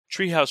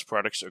Treehouse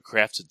products are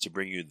crafted to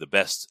bring you the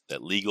best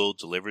that legal,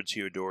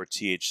 delivered-to-your-door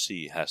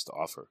THC has to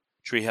offer.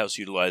 Treehouse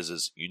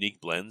utilizes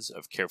unique blends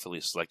of carefully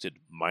selected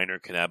minor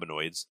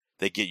cannabinoids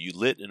that get you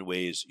lit in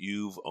ways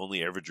you've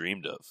only ever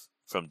dreamed of.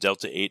 From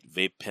Delta 8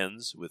 vape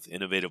pens with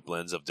innovative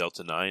blends of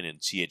Delta 9 and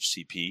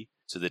THCP,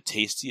 to the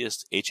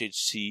tastiest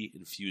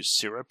HHC-infused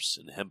syrups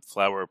and hemp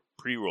flower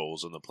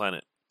pre-rolls on the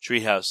planet,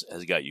 Treehouse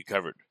has got you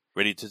covered.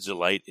 Ready to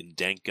delight in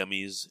dank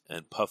gummies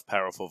and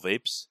puff-powerful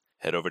vapes?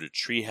 Head over to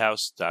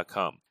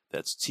treehouse.com.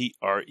 That's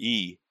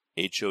TREHOUSE.com.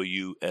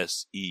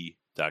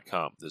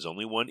 There's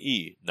only one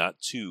E,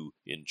 not two,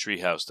 in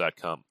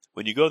treehouse.com.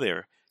 When you go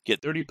there,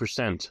 get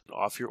 30%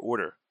 off your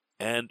order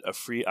and a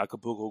free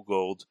Acapulco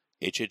Gold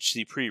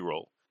HHC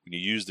pre-roll when you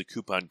use the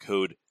coupon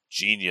code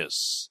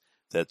GENIUS.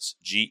 That's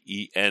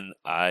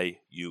GENIUS.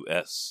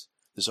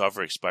 This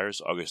offer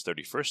expires August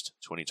 31st,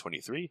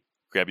 2023.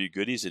 Grab your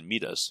goodies and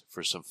meet us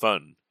for some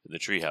fun in the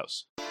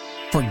Treehouse.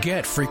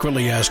 Forget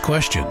frequently asked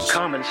questions.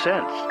 Common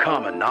sense,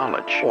 common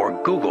knowledge,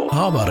 or Google.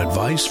 How about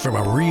advice from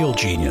a real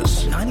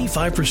genius?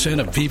 95%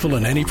 of people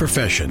in any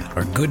profession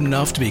are good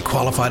enough to be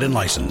qualified and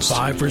licensed.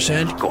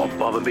 5% go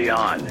above and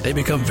beyond. They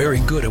become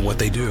very good at what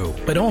they do,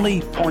 but only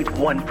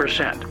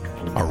 0.1%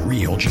 are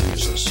real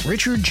geniuses.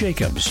 Richard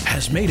Jacobs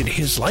has made it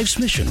his life's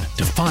mission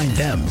to find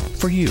them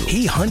for you.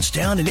 He hunts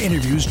down and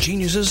interviews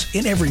geniuses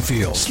in every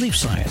field: sleep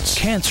science,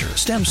 cancer,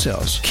 stem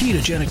cells,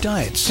 ketogenic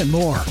diets, and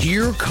more.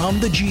 Here come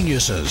the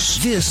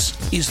geniuses.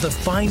 This is the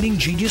Finding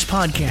Genius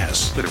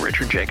Podcast with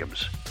Richard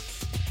Jacobs.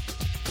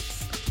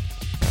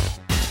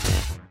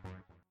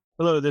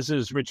 Hello, this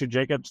is Richard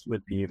Jacobs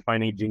with the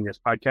Finding Genius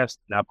Podcast,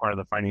 now part of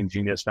the Finding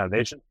Genius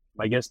Foundation.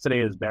 My guest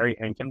today is Barry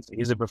Hankins.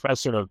 He's a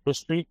professor of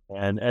history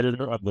and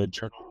editor of the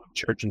Journal of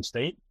Church and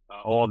State.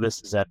 All of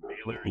this is at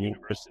Baylor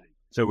University.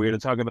 So we're going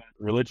to talk about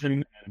religion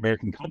and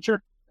American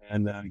culture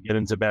and get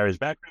into Barry's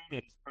background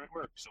and his current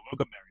work. So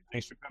welcome, Barry.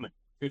 Thanks for coming.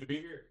 Good to be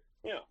here.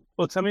 Yeah.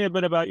 Well, tell me a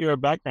bit about your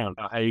background,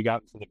 how you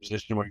got to the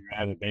position where you're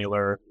at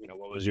Baylor.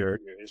 What was your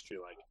history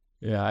like?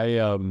 Yeah,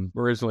 I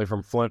originally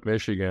from Flint,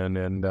 Michigan,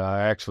 and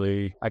I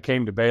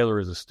came to Baylor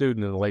as a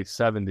student in the late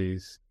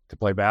 70s to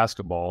play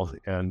basketball,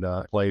 and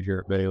played here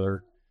at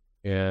Baylor.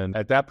 And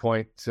at that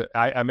point,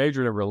 I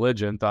majored in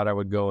religion, thought I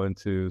would go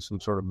into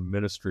some sort of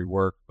ministry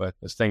work, but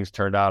as things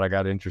turned out, I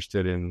got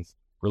interested in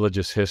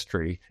religious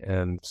history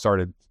and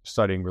started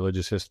studying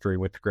religious history,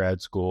 went to grad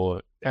school.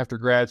 After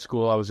grad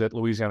school, I was at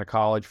Louisiana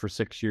College for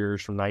 6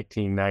 years from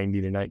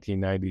 1990 to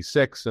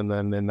 1996. And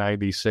then in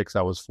 96,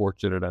 I was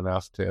fortunate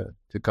enough to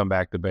come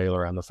back to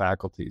Baylor on the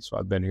faculty. So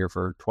I've been here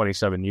for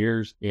 27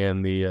 years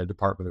in the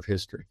Department of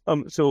History.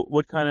 So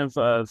what kind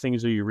of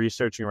things are you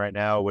researching right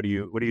now? What are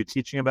you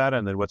teaching about?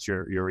 And then what's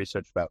your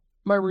research about?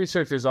 My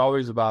research is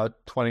always about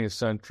 20th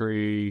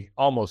century,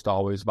 almost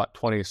always about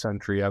 20th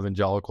century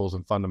evangelicals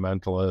and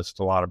fundamentalists,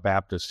 a lot of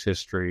Baptist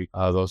history,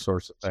 those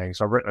sorts of things.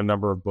 I've written a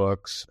number of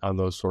books on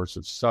those sorts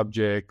of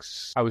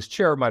subjects. I was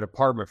chair of my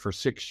department for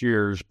 6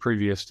 years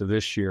previous to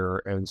this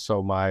year, and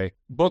so my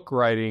book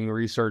writing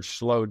research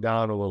slowed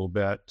down a little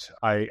bit.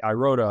 I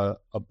wrote a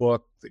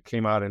book that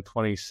came out in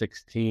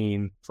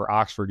 2016 for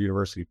Oxford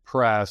University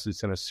Press.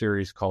 It's in a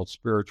series called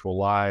Spiritual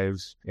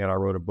Lives, and I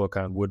wrote a book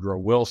on Woodrow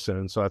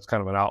Wilson. So that's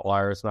kind of an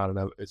outlier. It's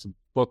a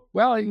book.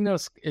 Well,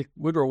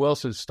 Woodrow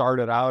Wilson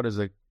started out as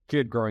a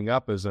kid growing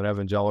up as an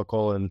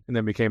evangelical and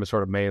then became a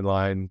sort of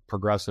mainline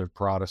progressive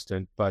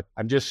Protestant. But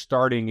I'm just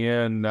starting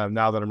in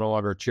now that I'm no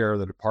longer chair of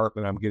the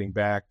department. I'm getting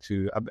back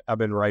to, I've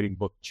been writing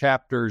book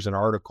chapters and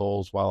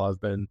articles while I've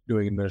been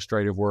doing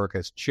administrative work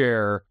as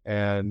chair.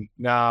 And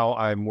now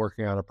I'm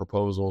working on a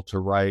proposal to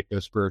write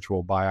a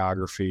spiritual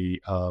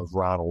biography of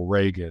Ronald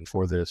Reagan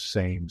for this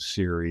same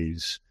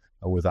series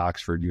with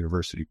Oxford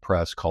University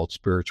Press called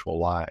Spiritual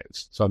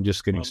Lives. So I'm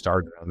just getting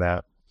started on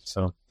that.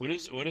 So what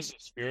is a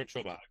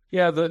spiritual biography?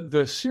 Yeah,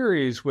 the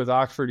series with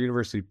Oxford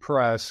University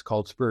Press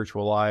called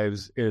Spiritual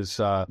Lives is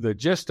the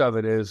gist of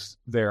it is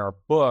they're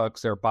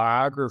books, they're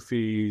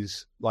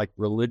biographies, like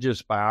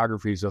religious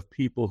biographies of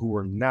people who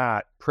were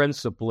not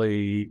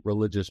principally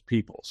religious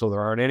people. So there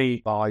aren't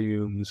any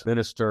volumes,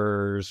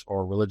 ministers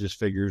or religious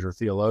figures or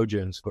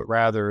theologians, but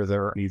rather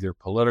they're either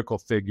political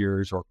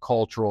figures or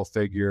cultural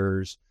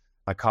figures.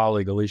 My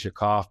colleague, Alicia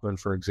Kaufman,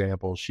 for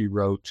example, she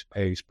wrote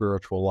a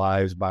Spiritual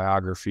Lives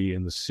biography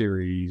in the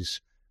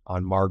series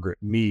on Margaret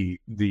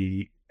Mead.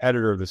 The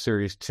editor of the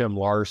series, Tim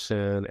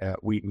Larson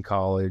at Wheaton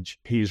College,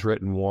 he's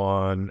written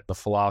one. The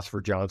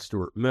philosopher John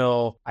Stuart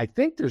Mill. I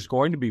think there's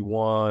going to be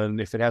one,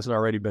 if it hasn't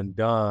already been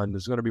done,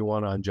 there's going to be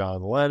one on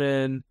John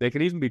Lennon. They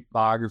could even be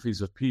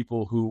biographies of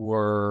people who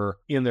were,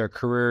 in their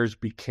careers,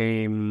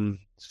 became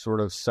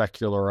sort of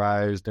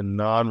secularized and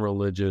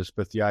non-religious,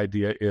 but the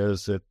idea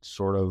is that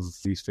sort of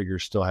these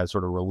figures still had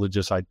sort of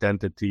religious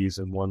identities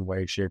in one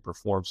way, shape, or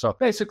form. So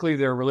basically,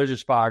 they're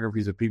religious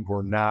biographies of people who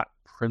are not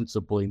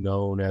principally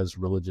known as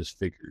religious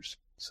figures.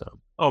 So,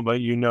 but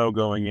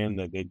going in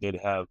that they did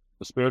have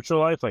a spiritual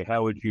life. Like,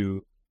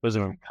 was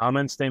there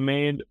comments they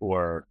made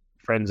or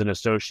friends and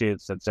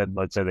associates that said,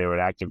 let's say they were an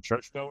active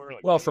churchgoer?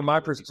 Well, from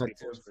my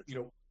perspective,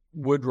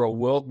 Woodrow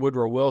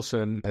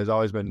Wilson has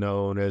always been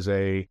known as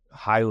a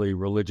highly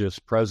religious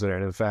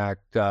president. In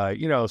fact,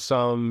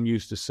 some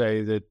used to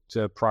say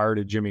that prior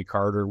to Jimmy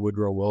Carter,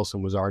 Woodrow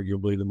Wilson was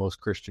arguably the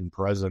most Christian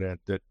president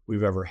that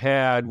we've ever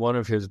had. One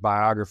of his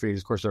biographies,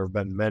 of course, there have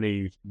been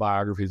many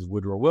biographies of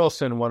Woodrow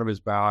Wilson. One of his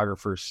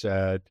biographers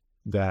said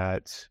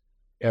that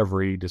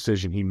every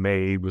decision he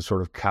made was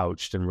sort of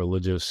couched in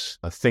religious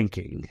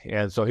thinking.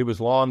 And so he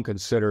was long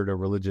considered a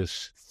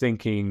religious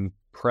thinking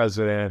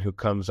president who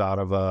comes out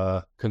of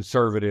a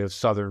conservative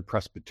Southern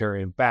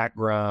Presbyterian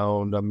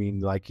background. I mean,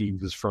 like he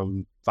was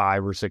from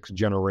 5 or 6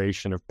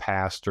 generation of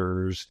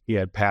pastors. He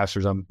had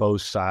pastors on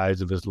both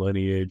sides of his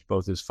lineage,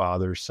 both his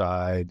father's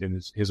side,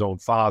 and his own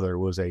father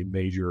was a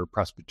major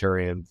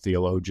Presbyterian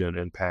theologian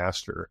and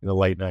pastor in the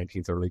late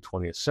 19th, early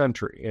 20th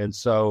century. And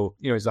so,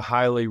 he's a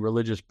highly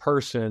religious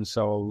person.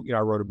 So, I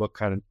wrote a book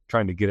kind of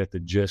trying to get at the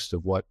gist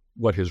of what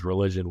his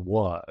religion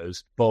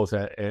was, both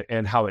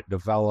and how it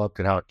developed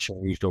and how it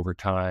changed over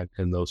time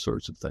and those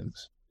sorts of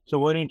things. So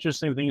what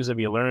interesting things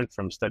have you learned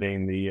from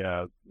studying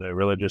the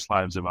religious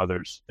lives of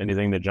others?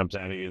 Anything that jumps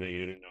out at you that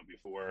you didn't know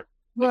before?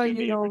 Well, a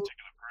particular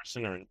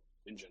person or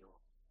in general?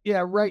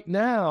 Yeah, right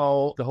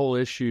now, the whole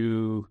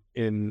issue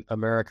in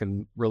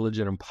American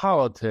religion and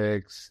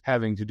politics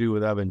having to do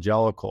with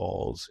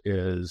evangelicals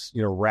is,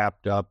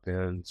 wrapped up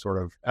in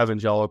sort of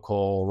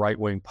evangelical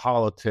right-wing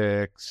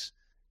politics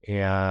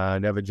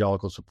and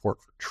evangelical support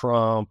for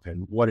Trump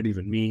and what it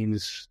even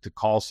means to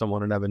call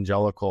someone an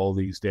evangelical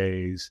these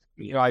days.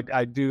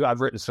 I've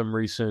written some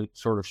recent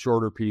sort of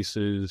shorter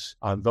pieces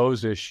on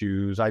those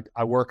issues.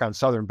 I work on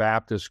Southern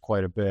Baptists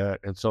quite a bit.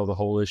 And so the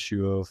whole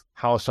issue of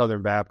how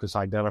Southern Baptists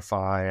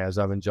identify as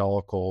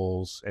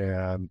evangelicals,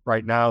 and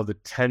right now the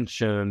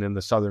tension in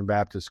the Southern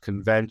Baptist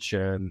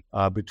Convention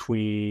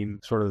between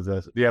sort of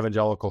the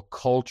evangelical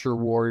culture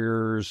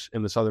warriors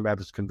in the Southern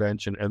Baptist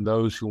Convention and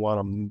those who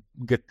want to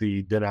get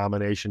the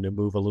denomination to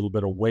move a little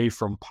bit away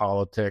from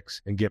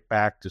politics and get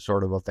back to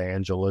sort of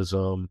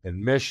evangelism and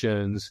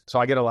missions. So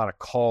I get a lot of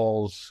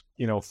calls,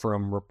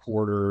 from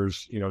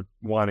reporters,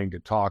 wanting to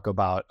talk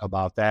about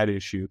that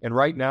issue. And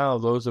right now,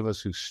 those of us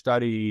who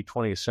study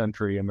 20th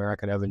century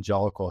American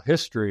evangelical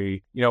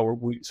history,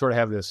 we sort of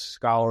have this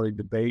scholarly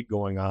debate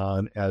going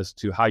on as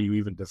to how you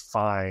even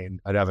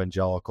define an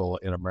evangelical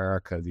in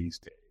America these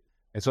days.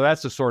 And so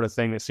that's the sort of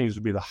thing that seems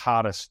to be the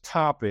hottest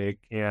topic.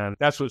 And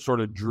that's what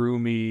sort of drew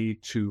me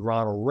to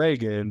Ronald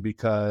Reagan,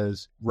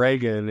 because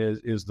Reagan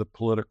is the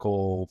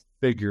political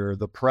figure,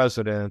 the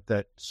president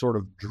that sort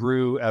of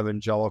drew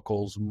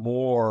evangelicals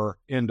more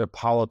into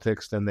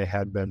politics than they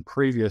had been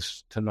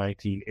previous to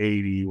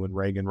 1980 when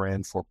Reagan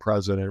ran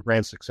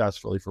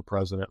successfully for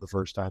president the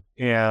first time.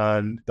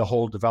 And the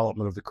whole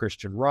development of the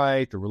Christian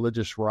right, the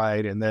religious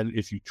right. And then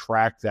if you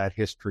track that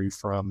history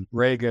from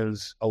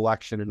Reagan's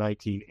election in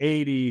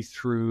 1980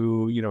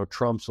 through,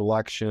 Trump's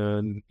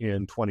election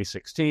in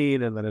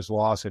 2016, and then his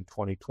loss in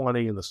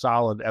 2020, and the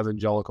solid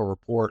evangelical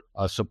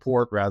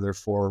support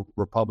for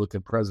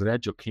Republican presidential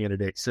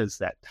candidates since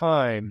that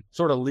time,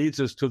 sort of leads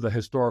us to the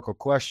historical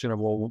question of,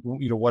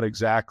 what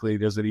exactly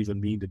does it even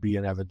mean to be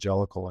an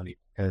evangelical anymore?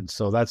 And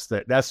so that's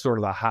sort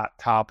of the hot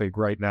topic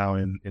right now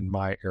in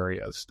my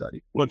area of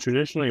study. Well,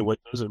 traditionally, what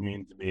does it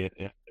mean to be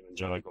an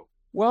evangelical?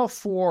 Well,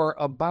 for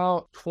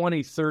about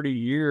 20, 30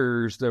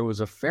 years, there was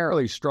a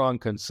fairly strong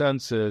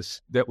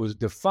consensus that was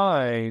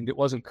defined. It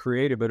wasn't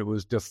created, but it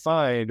was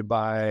defined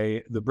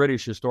by the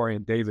British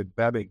historian David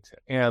Bebbington.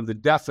 And the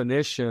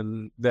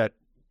definition that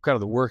kind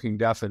of the working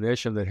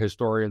definition that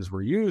historians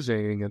were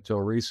using until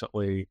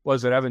recently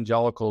was that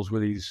evangelicals were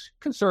these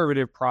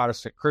conservative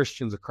Protestant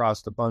Christians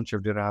across a bunch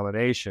of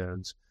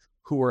denominations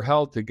who were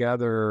held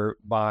together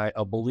by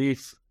a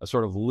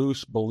sort of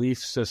loose belief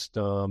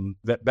system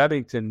that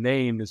Bebbington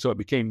named, and so it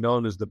became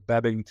known as the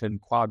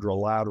Bebbington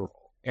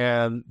Quadrilateral.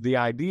 And the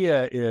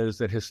idea is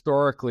that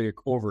historically,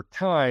 over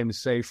time,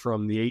 say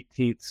from the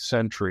 18th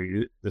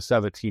century, the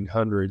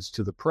 1700s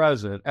to the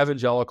present,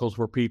 evangelicals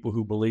were people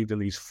who believed in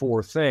these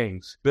 4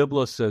 things: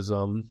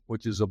 biblicism,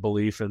 which is a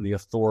belief in the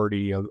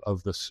authority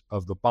of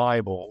the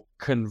Bible;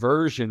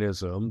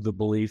 conversionism, the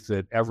belief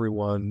that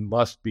everyone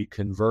must be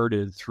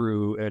converted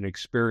through an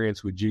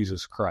experience with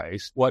Jesus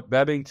Christ; what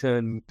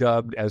Bebbington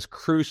dubbed as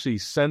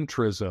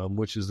crucicentrism,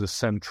 which is the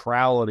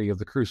centrality of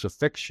the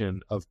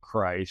crucifixion of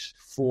Christ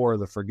for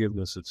the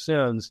forgiveness of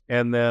sins;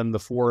 and then the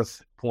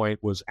 4th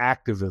point was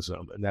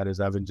activism, and that is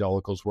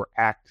evangelicals were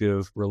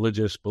active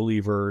religious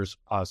believers,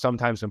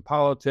 sometimes in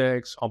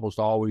politics, almost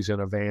always in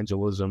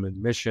evangelism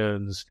and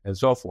missions, and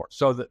so forth.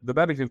 So the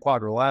Bebbington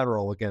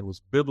Quadrilateral, again,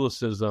 was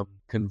biblicism,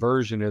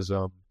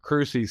 conversionism,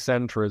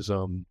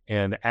 crucicentrism,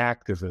 and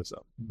activism.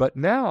 But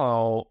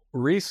now,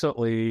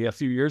 recently, a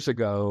few years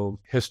ago,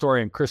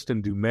 historian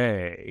Kristen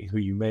Dumais, who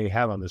you may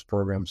have on this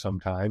program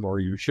sometime, or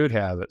you should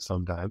have at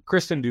some time,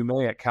 Kristen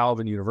Dumais at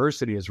Calvin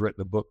University has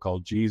written a book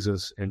called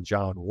Jesus and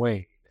John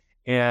Wayne.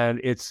 And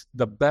it's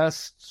the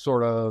best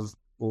sort of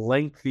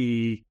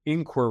lengthy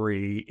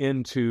inquiry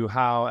into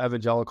how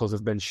evangelicals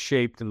have been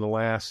shaped in the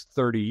last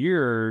 30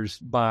 years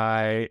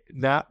by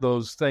not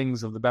those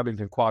things of the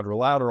Bebington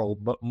Quadrilateral,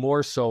 but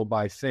more so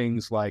by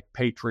things like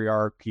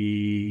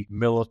patriarchy,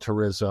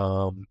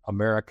 militarism,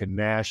 American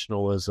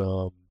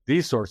nationalism,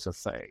 these sorts of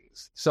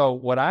things. So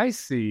what I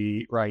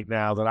see right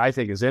now that I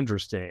think is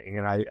interesting,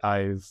 and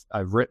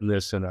I've written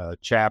this in a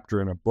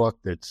chapter in a book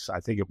I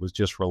think it was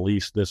just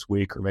released this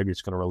week, or maybe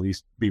it's going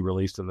to be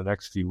released in the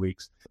next few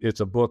weeks.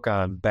 It's a book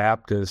on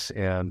Baptists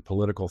and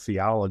political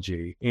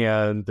theology.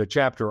 And the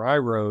chapter I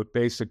wrote,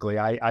 basically,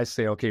 I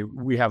say, okay,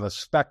 we have a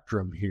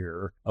spectrum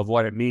here of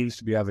what it means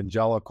to be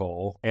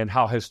evangelical and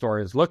how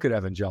historians look at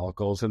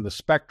evangelicals. And the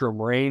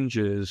spectrum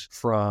ranges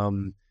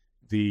from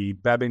the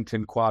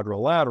Bebington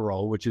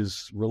Quadrilateral, which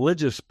is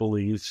religious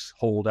beliefs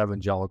hold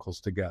evangelicals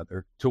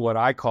together, to what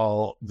I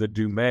call the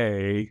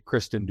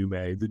Christian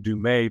Dumais, the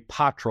Dumais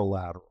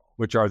Patrilateral,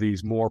 which are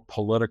these more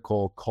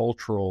political,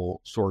 cultural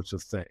sorts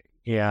of things.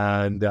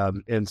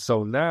 And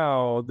so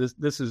now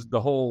this is the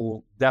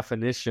whole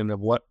definition of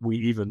what we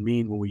even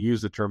mean when we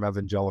use the term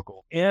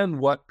evangelical, and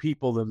what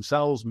people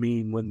themselves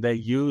mean when they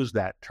use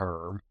that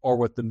term, or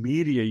what the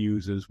media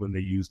uses when they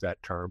use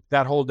that term.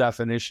 That whole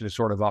definition is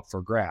sort of up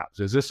for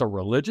grabs. Is this a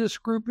religious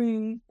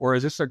grouping, or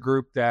is this a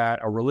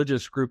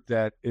religious group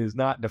that is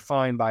not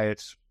defined by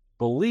its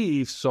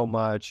beliefs so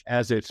much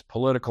as its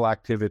political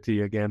activity?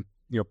 Again,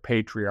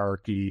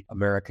 patriarchy,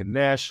 American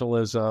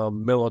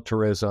nationalism,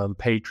 militarism,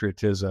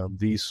 patriotism,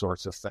 these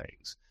sorts of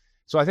things.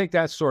 So I think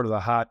that's sort of the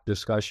hot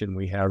discussion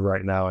we have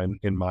right now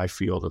in my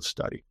field of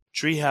study.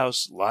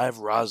 Treehouse Live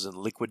Rosin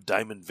Liquid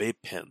Diamond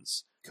Vape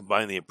Pens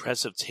combine the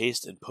impressive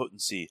taste and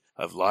potency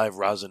of live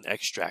rosin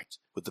extract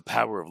with the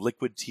power of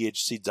liquid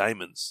THC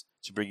diamonds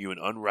to bring you an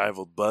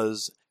unrivaled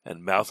buzz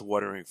and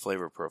mouth-watering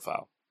flavor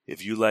profile.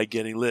 If you like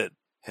getting lit,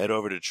 head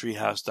over to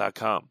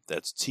treehouse.com.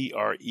 That's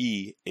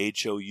TREHOUSE.com.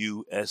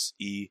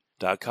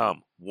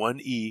 1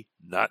 E,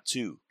 not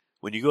 2.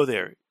 When you go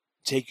there,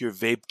 take your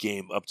vape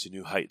game up to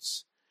new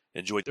heights.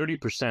 Enjoy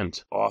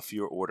 30% off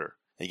your order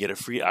and get a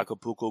free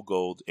Acapulco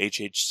Gold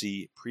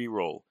HHC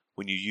pre-roll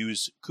when you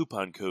use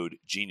coupon code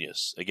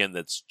GENIUS. Again,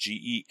 that's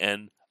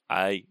GENIUS.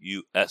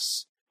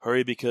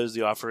 Hurry because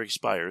the offer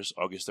expires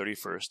August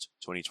 31st,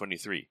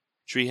 2023.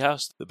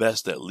 Treehouse, the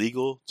best that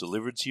legal,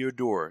 delivered to your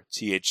door,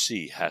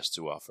 THC has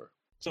to offer.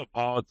 So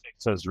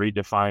politics has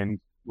redefined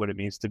what it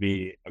means to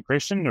be a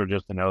Christian, or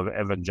just an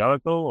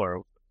evangelical,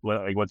 or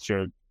what's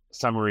your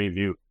summary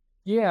view?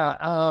 Yeah,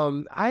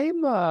 I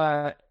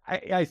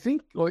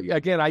think,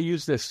 again, I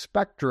use this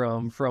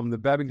spectrum from the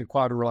Bebington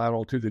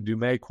Quadrilateral to the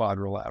Dumais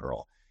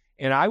Quadrilateral,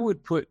 and I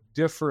would put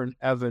different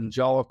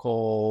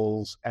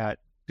evangelicals at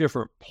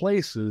different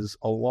places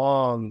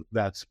along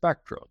that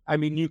spectrum. I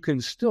mean, you can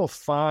still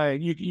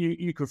find,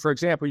 you can, for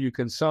example, you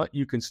can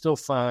still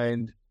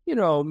find,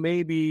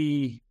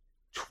 maybe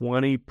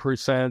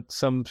 20%,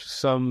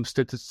 some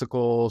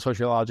statistical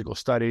sociological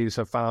studies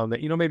have found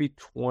that, maybe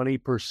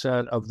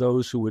 20% of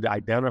those who would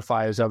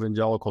identify as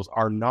evangelicals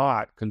are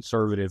not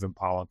conservative in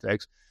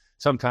politics.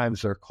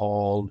 Sometimes they're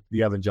called the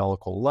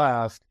evangelical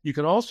left. You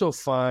can also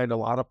find a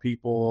lot of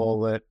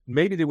people that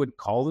maybe they wouldn't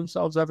call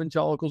themselves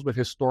evangelicals, but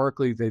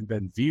historically they've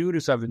been viewed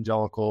as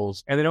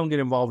evangelicals, and they don't get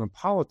involved in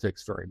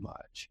politics very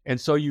much. And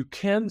so you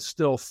can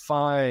still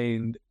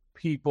find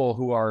people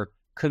who are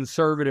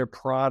conservative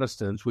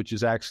Protestants, which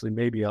is actually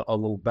maybe a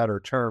little better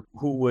term,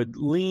 who would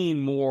lean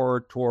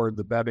more toward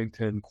the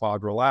Bebington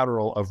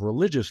Quadrilateral of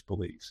religious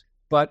beliefs.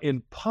 But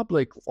in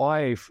public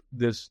life,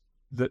 the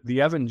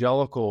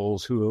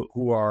evangelicals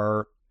who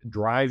are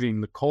driving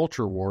the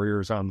culture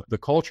wars on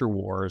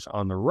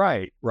the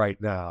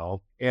right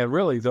now, and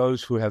really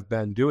those who have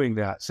been doing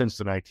that since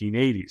the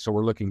 1980s. So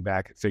we're looking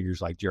back at figures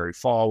like Jerry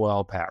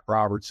Falwell, Pat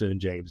Robertson,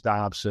 James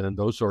Dobson,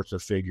 those sorts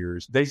of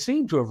figures. They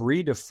seem to have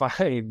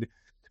redefined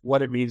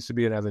what it means to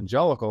be an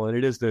evangelical,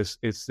 and it's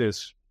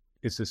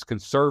this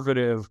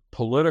conservative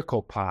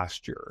political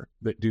posture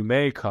that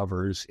Dumais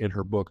covers in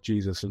her book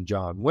Jesus and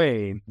John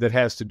Wayne, that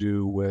has to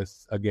do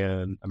with,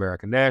 again,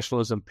 American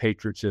nationalism,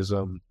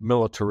 patriotism,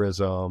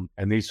 militarism,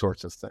 and these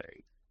sorts of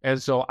things. And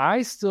so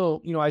I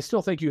still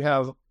think you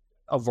have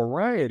a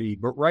variety,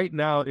 but right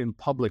now in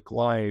public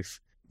life,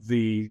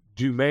 the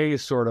Dumais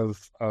sort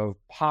of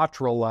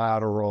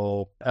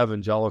patrilateral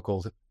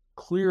evangelicals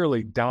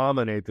clearly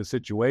dominate the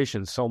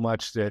situation so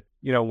much that,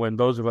 when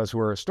those of us who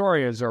are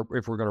historians, or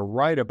if we're going to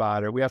write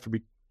about it, we have to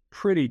be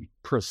pretty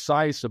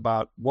precise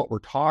about what we're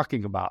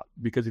talking about.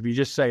 Because if you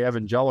just say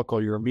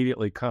evangelical, you're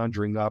immediately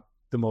conjuring up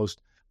the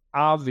most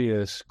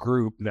obvious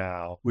group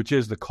now, which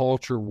is the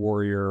culture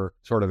warrior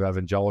sort of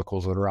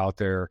evangelicals that are out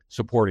there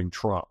supporting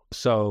Trump.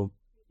 So,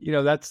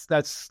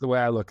 that's the way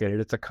I look at it.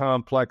 It's a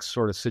complex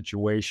sort of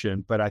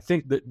situation, but I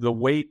think that the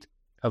weight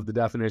of the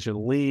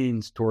definition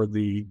leans toward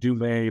the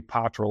Dumais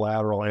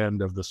patrilateral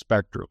end of the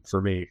spectrum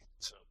for me.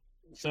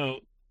 So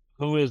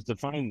who has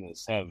defined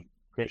this? Have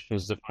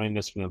Christians define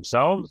this for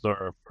themselves,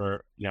 or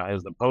for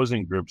as the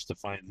opposing groups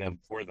define them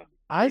for them?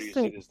 I Where do you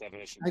see think this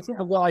definition?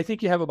 I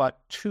think you have about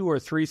two or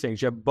three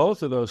things. You have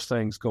both of those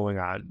things going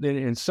on.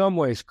 In some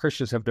ways,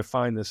 Christians have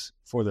defined this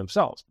for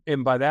themselves.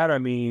 And by that, I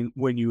mean,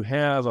 when you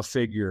have a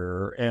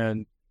figure,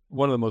 and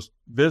one of the most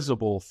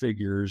visible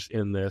figures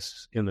in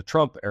the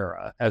Trump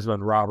era has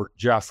been Robert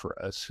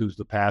Jeffress, who's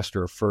the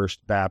pastor of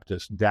First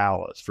Baptist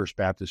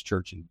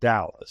Church in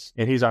Dallas.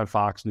 And he's on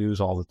Fox News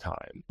all the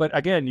time. But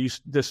again,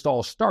 this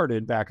all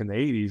started back in the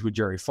 80s with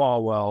Jerry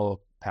Falwell,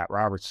 Pat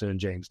Robertson,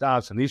 James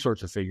Dobson, these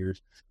sorts of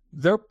figures.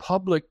 Their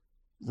public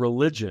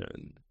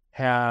religion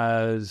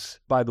has,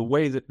 by the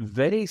way that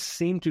they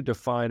seem to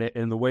define it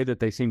and the way that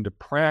they seem to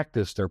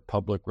practice their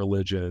public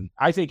religion,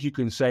 I think you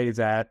can say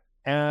that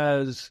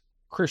as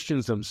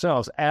Christians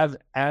themselves,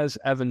 as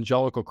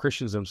evangelical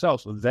Christians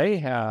themselves, they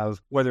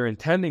have, whether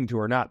intending to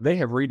or not, they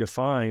have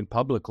redefined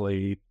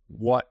publicly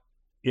what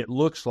it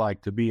looks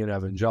like to be an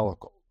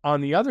evangelical. On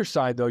the other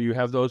side, though, you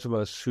have those of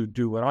us who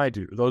do what I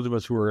do, those of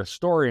us who are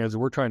historians,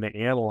 and we're trying to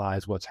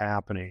analyze what's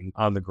happening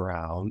on the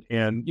ground.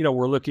 And,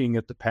 we're looking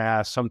at the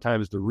past,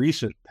 sometimes the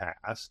recent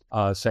past,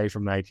 say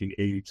from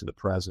 1980 to the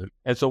present.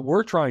 And so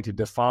we're trying to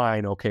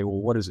define, okay,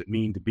 well, what does it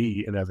mean to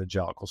be an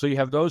evangelical? So you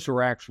have those who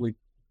are actually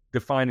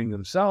defining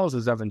themselves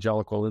as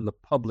evangelical in the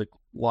public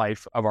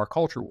life of our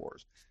culture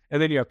wars.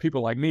 And then you have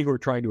people like me who are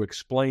trying to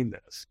explain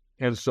this.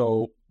 And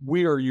so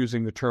we are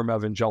using the term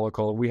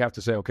evangelical, and we have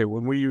to say, okay,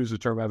 when we use the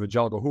term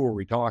evangelical, who are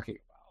we talking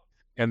about?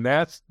 And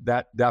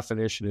that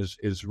definition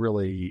is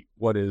really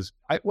what is,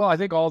 I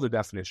think all the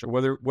definition,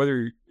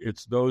 whether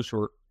it's those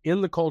who are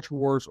in the culture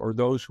wars or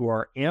those who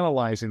are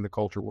analyzing the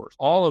culture wars,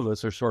 all of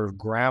us are sort of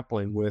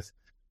grappling with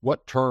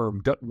what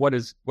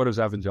does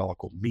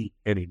evangelical mean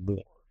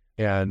anymore?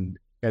 And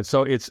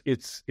so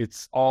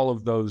it's all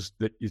of those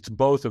it's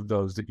both of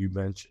those that you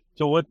mentioned.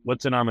 So what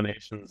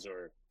denominations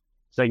or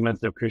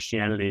segments of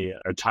Christianity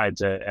are tied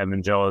to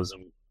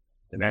evangelism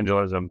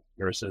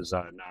versus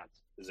not?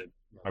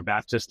 Are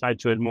Baptists tied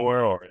to it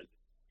more, or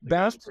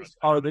Baptists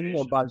are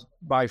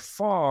by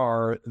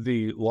far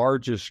the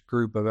largest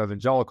group of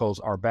evangelicals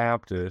are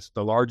Baptists.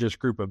 The largest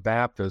group of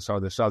Baptists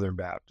are the Southern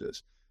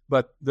Baptists.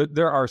 But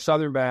there are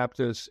Southern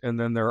Baptists, and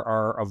then there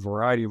are a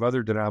variety of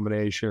other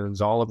denominations,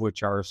 all of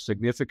which are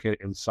significant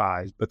in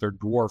size, but they're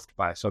dwarfed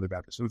by Southern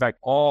Baptists. In fact,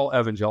 all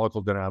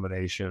evangelical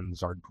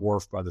denominations are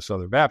dwarfed by the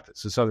Southern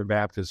Baptists. The Southern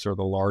Baptists are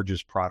the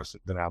largest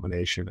Protestant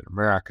denomination in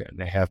America, and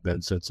they have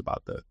been since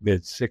about the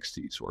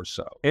mid-'60s or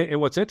so. And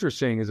what's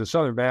interesting is the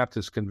Southern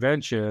Baptist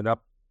Convention,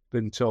 up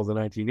until the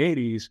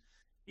 1980s,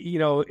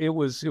 it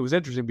was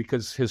interesting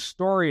because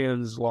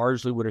historians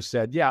largely would have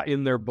said, yeah,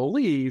 in their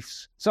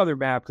beliefs, Southern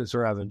Baptists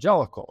are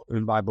evangelical.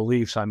 And by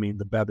beliefs, I mean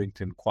the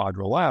Bebington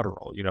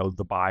Quadrilateral.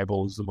 The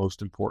Bible is the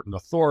most important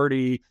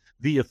authority.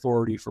 The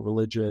authority for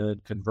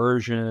religion,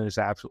 conversion is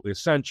absolutely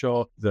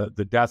essential.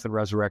 The death and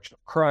resurrection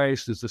of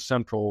Christ is the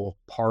central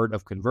part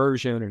of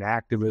conversion, and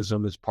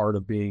activism is part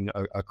of being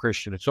a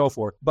Christian and so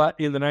forth. But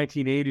in the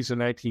 1980s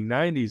and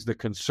 1990s, the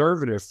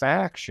conservative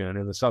faction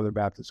in the Southern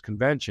Baptist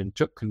Convention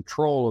took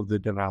control of the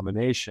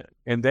denomination.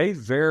 And they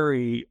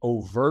very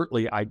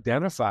overtly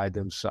identified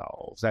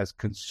themselves as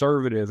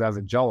conservative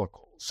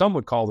evangelicals. Some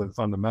would call them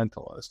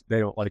fundamentalists. They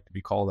don't like to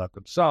be called that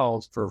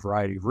themselves for a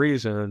variety of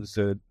reasons.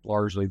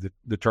 Largely,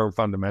 the term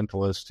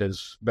fundamentalist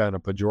has been a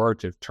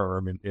pejorative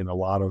term in a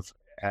lot of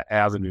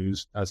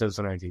avenues since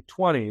the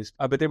 1920s.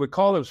 But they would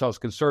call themselves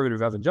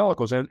conservative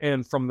evangelicals.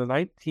 And from the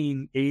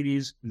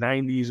 1980s,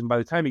 90s, and by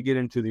the time you get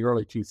into the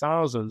early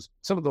 2000s,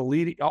 some of the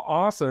leading,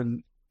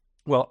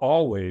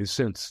 always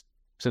since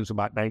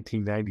about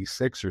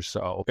 1996 or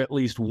so, at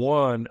least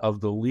one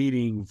of the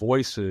leading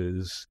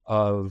voices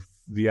of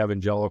the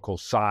evangelical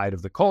side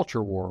of the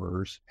culture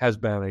wars has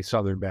been a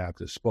Southern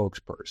Baptist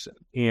spokesperson.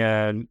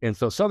 And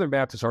so Southern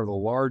Baptists are the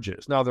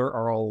largest. Now, there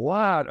are a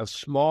lot of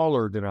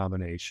smaller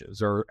denominations.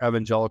 There are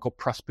evangelical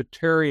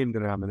Presbyterian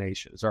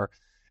denominations, there are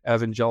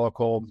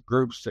evangelical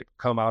groups that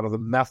come out of the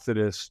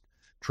Methodist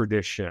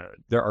tradition.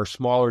 There are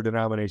smaller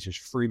denominations,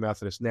 Free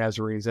Methodist,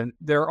 Nazarenes, and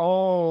they're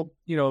all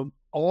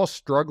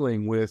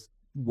struggling with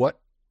what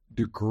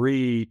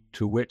degree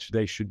to which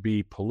they should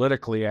be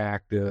politically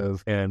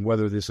active and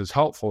whether this is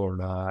helpful or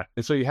not.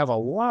 And so you have a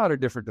lot of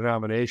different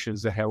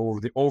denominations that have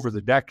over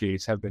the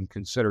decades have been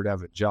considered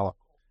evangelical.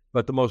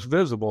 But the most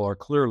visible are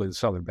clearly the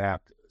Southern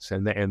Baptists,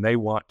 and they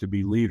want to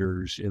be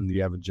leaders in the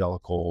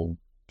evangelical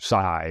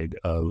side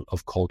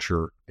of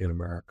culture in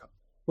America.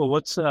 Well,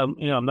 what's I'm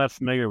not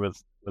familiar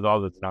with all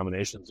the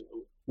denominations.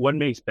 What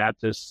makes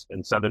Baptists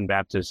and Southern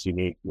Baptists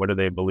unique? What do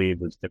they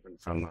believe is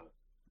different from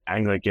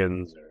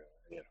Anglicans or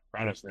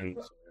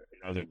Protestants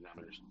or other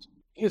denominations?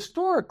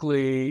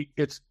 Historically,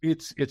 it's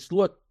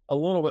looked a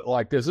little bit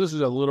like this. This is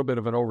a little bit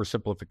of an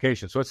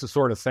oversimplification. So it's the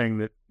sort of thing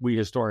that we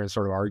historians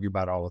sort of argue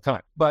about all the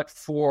time. But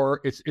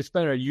it's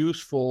been a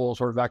useful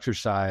sort of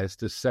exercise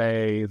to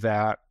say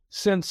that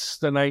since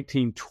the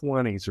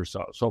 1920s or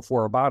so, so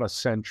for about a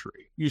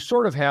century. You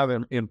sort of have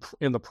in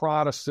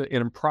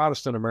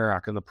Protestant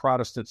America, in the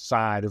Protestant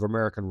side of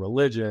American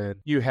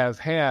religion, you have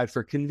had,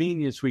 for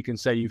convenience, we can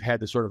say you've had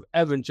the sort of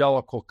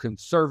evangelical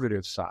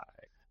conservative side,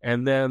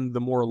 and then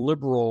the more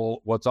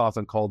liberal, what's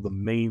often called the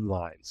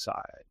mainline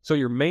side. So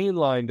your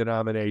mainline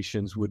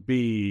denominations would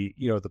be,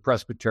 the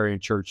Presbyterian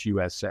Church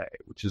USA,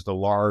 which is the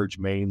large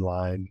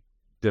mainline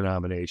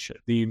denomination,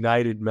 the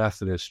United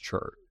Methodist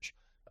Church,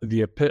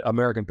 the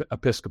American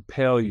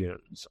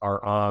Episcopalians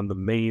are on the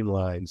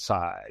mainline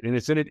side. And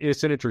it's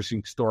an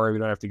interesting story. We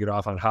don't have to get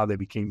off on how they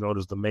became known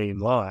as the main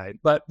line.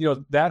 But,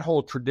 that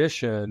whole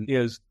tradition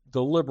is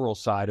the liberal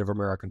side of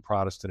American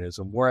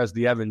Protestantism, whereas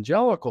the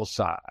evangelical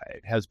side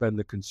has been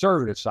the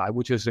conservative side,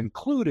 which has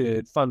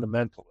included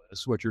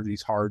fundamentalists, which are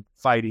these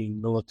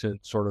hard-fighting,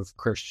 militant sort of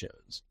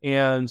Christians.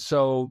 And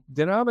so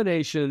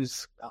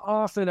denominations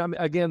often,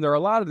 again, there are a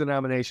lot of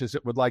denominations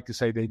that would like to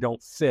say they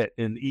don't fit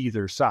in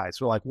either side.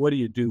 So like, what do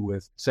you do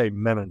with, say,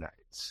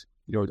 Mennonites?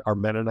 Are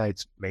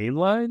Mennonites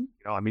mainline?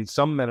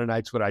 Some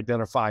Mennonites would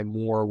identify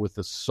more with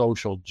the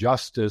social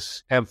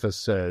justice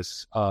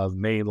emphasis of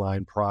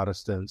mainline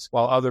Protestants,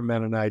 while other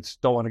Mennonites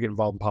don't want to get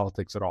involved in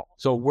politics at all.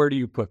 So where do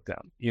you put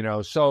them?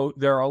 So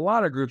there are a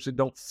lot of groups that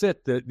don't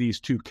fit these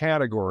two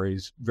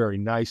categories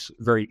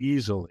very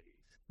easily.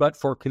 But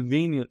for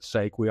convenience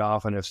sake, we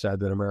often have said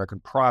that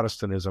American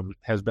Protestantism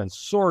has been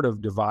sort of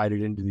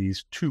divided into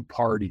these two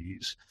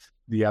parties,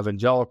 the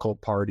evangelical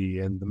party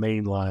and the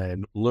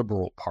mainline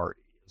liberal party.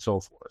 So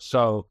forth.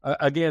 So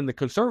again, the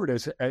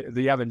conservatives,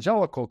 the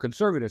evangelical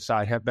conservative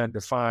side have been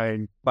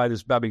defined by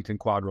this Bebington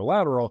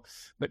quadrilateral,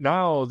 but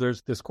now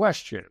there's this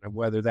question of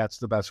whether that's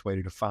the best way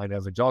to define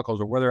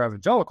evangelicals, or whether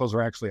evangelicals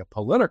are actually a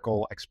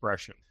political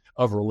expression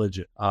of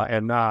religion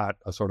and not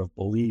a sort of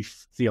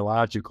belief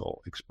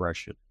theological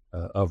expression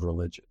of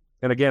religion.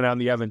 And again, on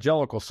the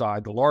evangelical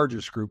side, the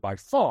largest group by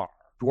far,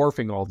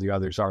 dwarfing all the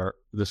others,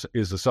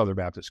 is the Southern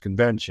Baptist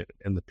Convention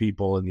and the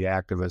people and the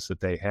activists that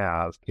they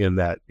have in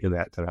that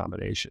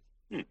denomination.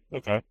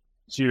 Okay.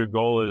 So your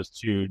goal is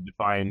to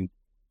define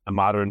a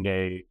modern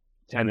day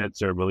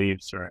tenets or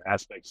beliefs or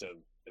aspects of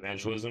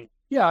evangelism?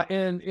 Yeah,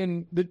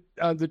 and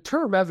the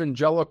term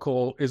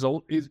evangelical is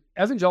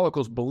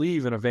evangelicals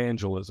believe in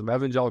evangelism.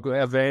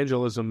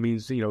 Evangelism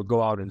means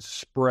go out and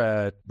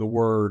spread the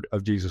word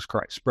of Jesus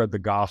Christ, spread the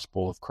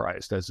gospel of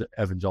Christ, as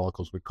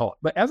evangelicals would call it.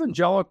 But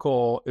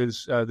evangelical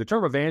is the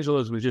term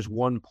evangelism is just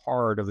one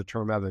part of the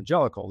term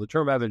evangelical. The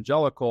term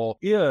evangelical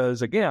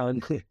is,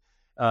 again,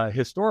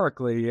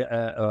 historically,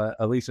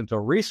 at least until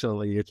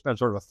recently, it's been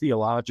sort of a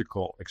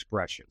theological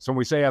expression. So when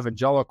we say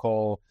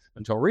evangelical,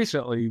 until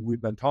recently,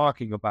 we've been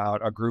talking about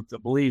a group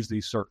that believes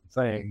these certain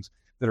things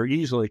that are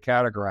easily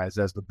categorized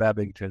as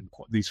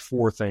these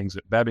four things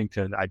that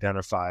Bebington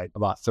identified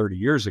about 30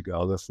 years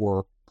ago, the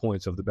 4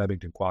 points of the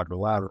Bebington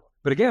quadrilateral.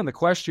 But again, the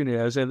question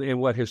is, and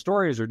what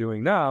historians are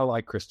doing now,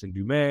 like Kristen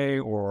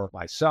Dumais or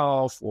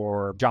myself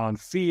or John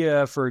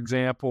Fia, for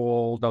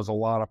example, does a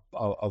lot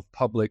of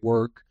public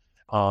work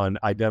on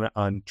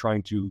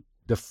trying to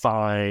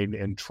define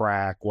and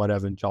track what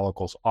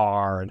evangelicals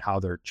are and how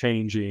they're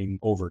changing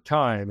over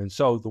time. And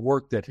so the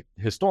work that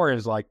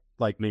historians like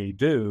me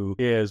do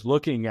is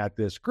looking at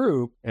this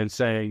group and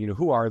saying,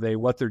 who are they,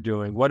 what they're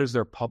doing, what does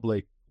their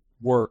public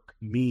work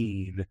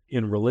mean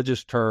in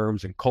religious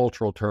terms and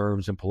cultural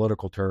terms and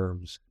political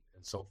terms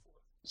and so forth.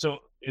 So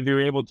if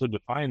you're able to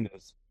define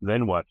this,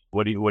 then what?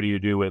 What do you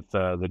do with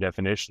the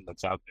definition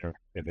that's out there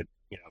if it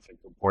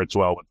comports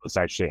well with what's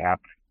actually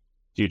happening?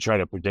 Do you try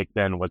to predict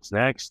then what's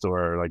next,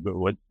 or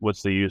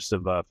what's the use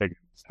of figuring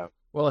this out?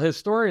 Well,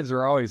 historians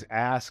are always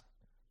asked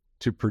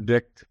to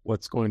predict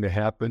what's going to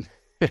happen.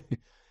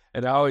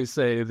 And I always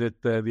say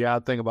that the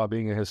odd thing about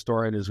being a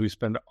historian is we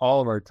spend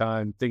all of our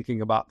time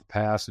thinking about the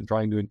past and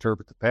trying to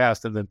interpret the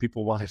past, and then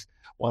people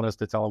want us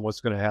to tell them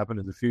what's going to happen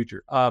in the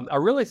future. I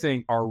really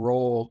think the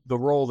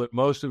role that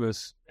most of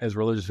us as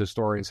religious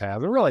historians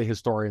have, and really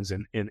historians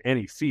in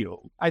any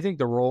field, I think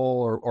the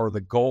role or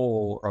the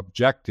goal or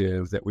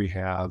objective that we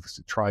have is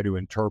to try to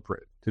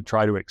interpret, to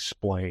try to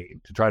explain,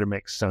 to try to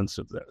make sense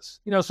of this.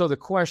 So the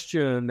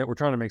question that we're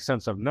trying to make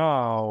sense of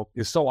now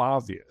is so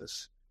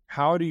obvious.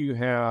 How do you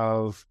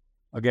have,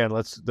 again,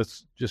 let's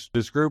just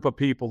this group of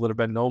people that have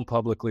been known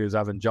publicly as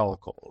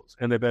evangelicals,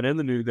 and they've been in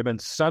the news, they've been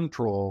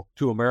central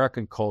to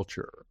American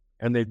culture,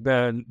 and they've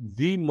been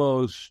the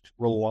most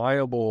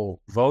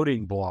reliable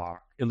voting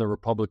bloc in the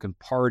Republican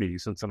Party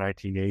since the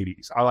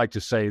 1980s. I like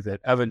to say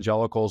that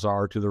evangelicals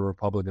are to the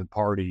Republican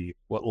Party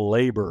what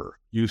labor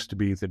used to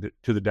be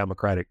to the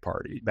Democratic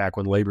Party back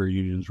when labor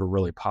unions were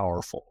really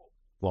powerful.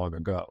 long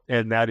ago.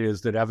 And that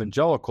is that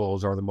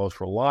evangelicals are the most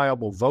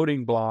reliable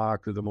voting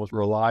bloc, or the most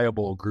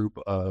reliable group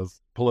of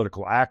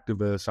political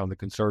activists on the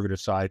conservative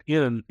side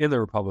in the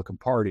Republican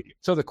Party.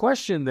 So the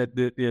question that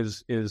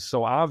is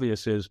so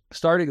obvious is,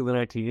 starting in the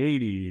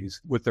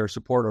 1980s with their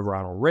support of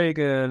Ronald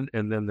Reagan,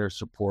 and then their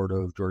support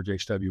of George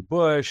H.W.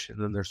 Bush,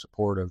 and then their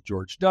support of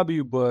George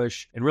W.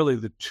 Bush, and really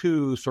the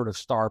two sort of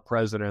star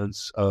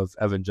presidents of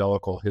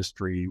evangelical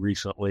history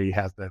recently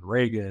have been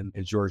Reagan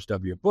and George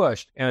W.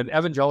 Bush. And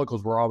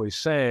evangelicals were always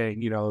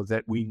saying,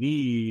 that we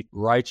need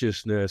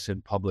righteousness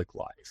in public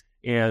life.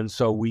 And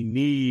so we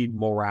need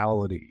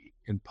morality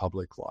in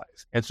public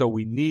life. And so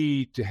we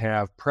need to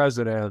have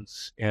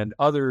presidents and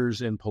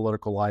others in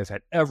political life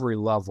at every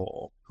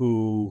level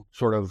who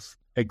sort of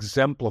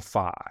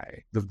exemplify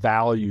the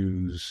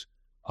values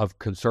of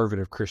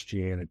conservative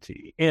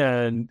Christianity.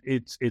 And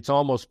it's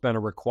almost been a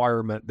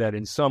requirement that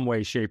in some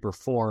way, shape, or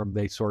form,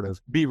 they sort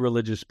of be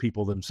religious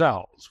people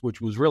themselves,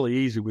 which was really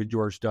easy with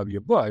George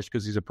W. Bush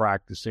because he's a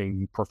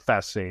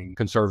professing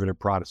conservative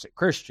Protestant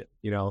Christian.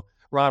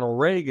 Ronald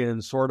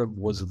Reagan sort of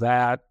was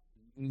that.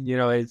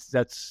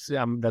 That's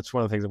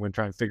one of the things I'm going to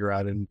try and figure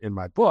out in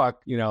my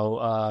book,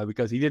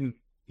 because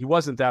he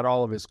wasn't that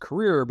all of his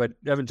career, but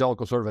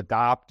evangelicals sort of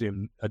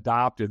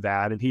adopted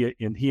that,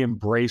 and he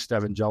embraced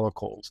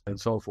evangelicals and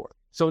so forth.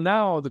 So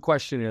now the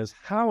question is,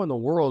 how in the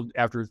world,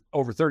 after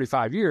over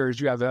 35 years,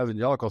 you have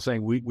evangelicals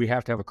saying we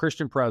have to have a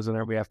Christian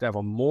president, we have to have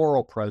a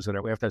moral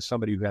president, we have to have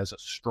somebody who has a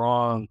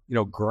strong,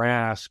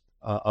 grasp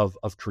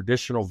of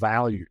traditional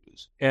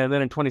values. And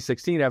then in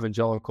 2016,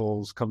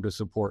 evangelicals come to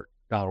support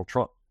Donald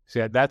Trump. See,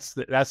 that's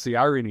the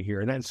irony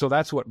here. And so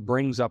that's what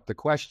brings up the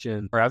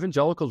question, are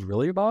evangelicals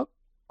really about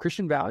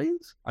Christian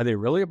values? Are they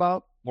really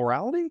about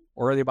morality,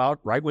 or are they about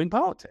right-wing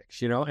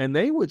politics? And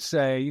they would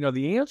say,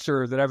 the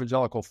answer that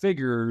evangelical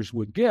figures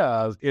would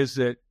give is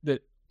that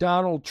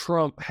Donald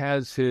Trump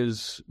has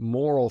his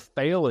moral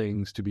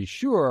failings, to be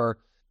sure,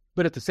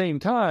 but at the same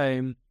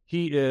time,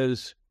 he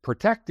is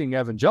protecting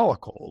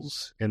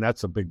evangelicals, and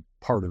that's a big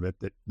part of it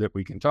that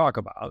we can talk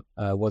about,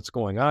 what's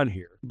going on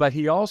here. But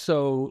he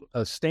also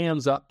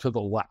stands up to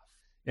the left.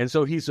 And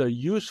so he's a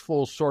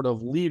useful sort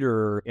of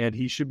leader, and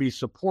he should be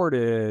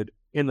supported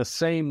in the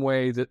same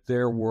way that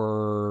there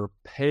were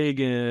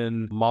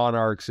pagan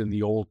monarchs in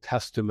the Old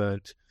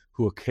Testament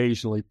who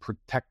occasionally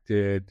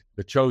protected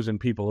the chosen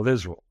people of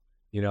Israel.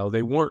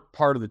 They weren't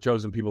part of the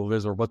chosen people of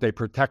Israel, but they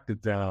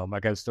protected them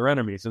against their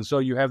enemies. And so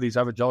you have these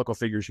evangelical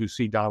figures who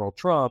see Donald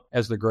Trump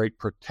as the great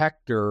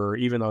protector,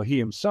 even though he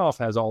himself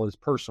has all his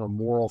personal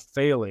moral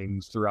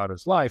failings throughout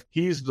his life.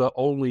 He's the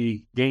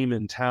only game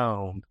in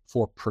town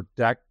for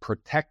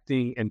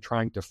protecting and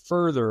trying to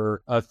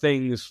further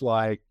things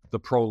like the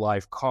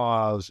pro-life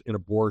cause in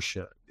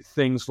abortion,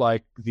 things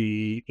like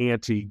the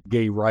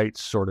anti-gay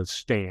rights sort of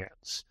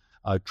stance,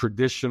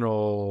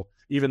 traditional.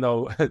 Even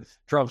though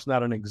Trump's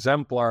not an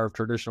exemplar of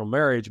traditional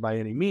marriage by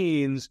any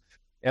means,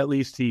 at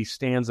least he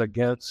stands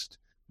against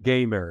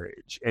gay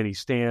marriage, and he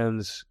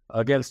stands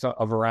against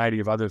a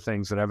variety of other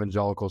things that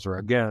evangelicals are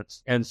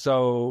against. And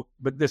so,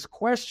 but this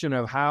question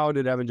of how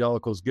did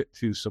evangelicals get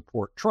to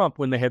support Trump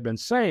when they had been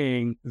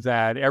saying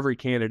that every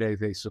candidate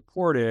they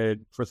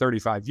supported for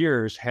 35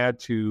 years had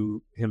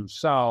to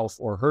himself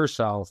or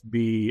herself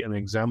be an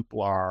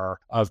exemplar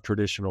of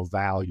traditional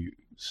values,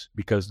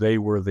 because they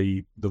were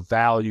the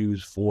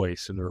values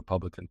voice in the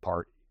Republican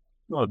Party.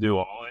 Well, do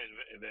all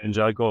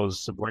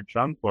evangelicals support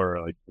Trump,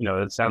 or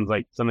it sounds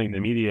like something the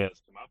media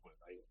has come up with?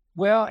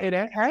 Well, it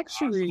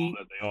actually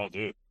that they all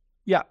do.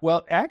 Yeah,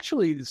 well,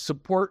 actually,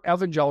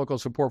 evangelical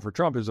support for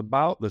Trump is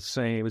about the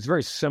same. It's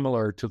very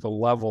similar to the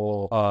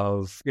level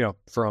of,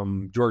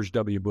 from George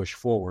W. Bush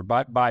forward.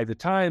 By the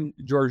time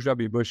George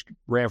W. Bush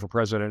ran for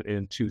president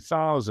in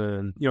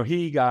 2000,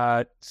 he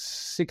got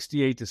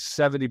 68 to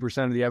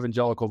 70% of the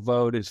evangelical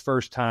vote his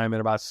first time,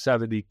 and about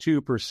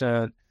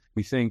 72%.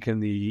 We think in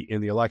the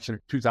election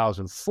of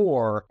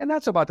 2004, and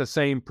that's about the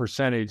same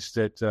percentage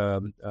that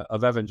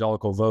of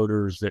evangelical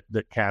voters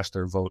that cast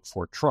their vote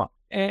for Trump.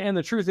 And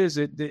the truth is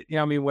that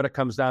what it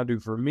comes down to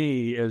for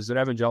me is that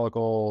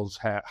evangelicals,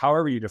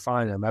 however you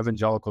define them,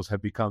 evangelicals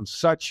have become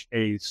such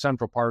a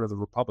central part of the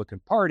Republican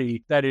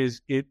Party that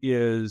it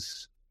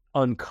is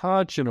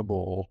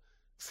unconscionable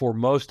for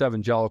most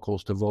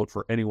evangelicals to vote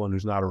for anyone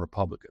who's not a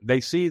Republican.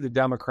 They see the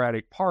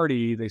Democratic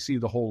Party, they see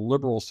the whole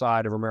liberal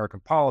side of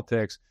American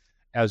politics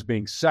as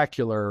being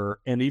secular,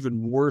 and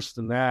even worse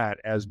than that,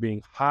 as being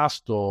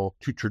hostile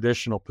to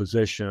traditional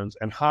positions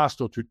and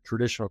hostile to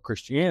traditional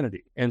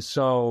Christianity. And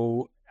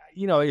so,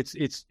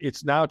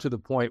 it's now to the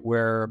point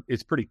where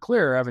it's pretty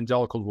clear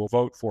evangelicals will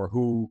vote for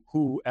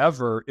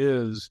whoever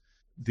is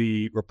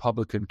the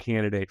Republican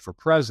candidate for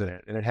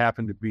president, and it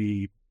happened to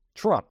be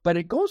Trump. But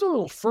it goes a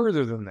little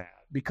further than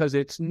that, because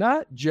it's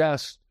not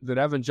just that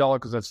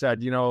evangelicals have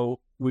said,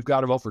 we've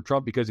got to vote for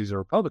Trump because he's a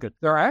Republican.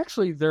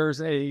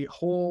 There's a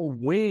whole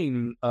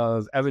wing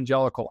of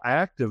evangelical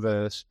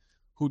activists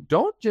who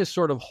don't just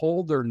sort of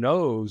hold their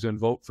nose and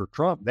vote for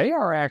Trump. They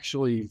are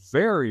actually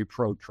very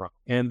pro-Trump.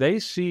 And they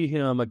see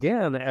him,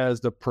 again, as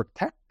the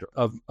protector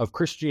of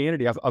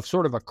Christianity, of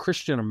sort of a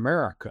Christian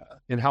America.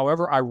 And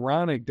however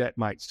ironic that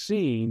might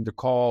seem to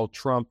call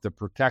Trump the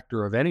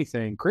protector of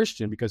anything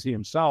Christian, because he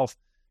himself,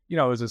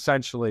 is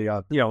essentially,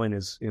 in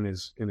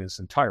his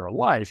entire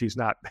life, he's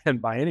not been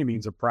by any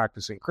means a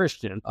practicing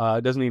Christian,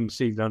 doesn't even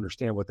seem to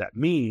understand what that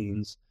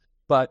means.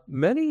 But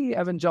many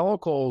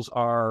evangelicals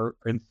are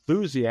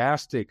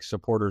enthusiastic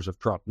supporters of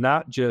Trump,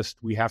 not just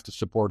we have to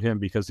support him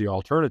because the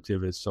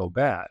alternative is so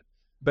bad.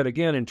 But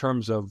again, in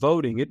terms of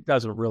voting, it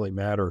doesn't really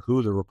matter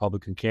who the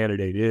Republican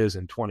candidate is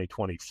in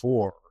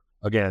 2024.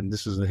 Again,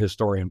 this is a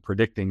historian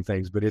predicting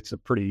things, but it's a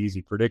pretty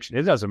easy prediction.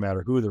 It doesn't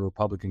matter who the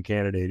Republican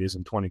candidate is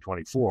in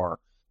 2024.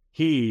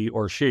 He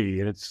or she,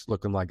 and it's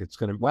looking like it's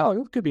going to, well,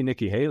 it could be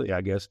Nikki Haley, I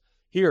guess.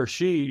 He or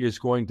she is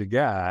going to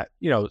get,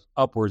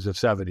 upwards of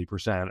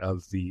 70%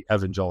 of the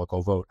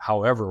evangelical vote,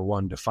 however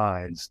one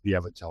defines the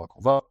evangelical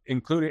vote,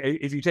 including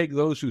if you take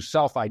those who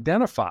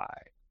self-identify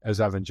as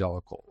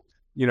evangelical,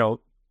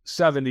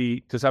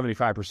 70 to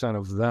 75%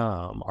 of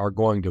them are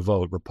going to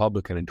vote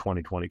Republican in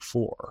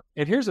 2024.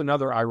 And here's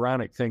another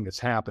ironic thing that's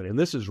happened, and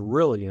this is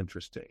really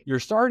interesting.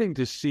 You're starting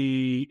to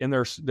see, and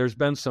there's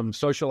been some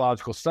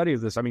sociological study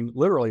of this. I mean,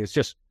 literally, it's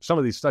just some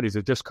of these studies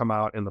have just come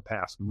out in the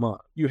past month.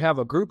 You have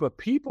a group of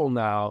people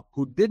now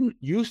who didn't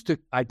used to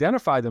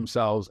identify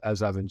themselves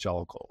as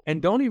evangelical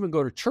and don't even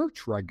go to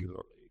church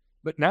regularly.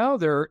 But now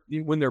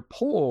when they're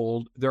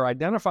polled, they're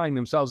identifying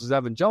themselves as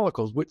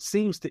evangelicals, which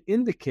seems to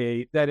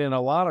indicate that in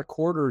a lot of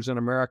quarters in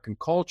American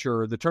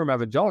culture, the term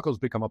evangelicals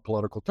become a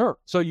political term.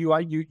 So you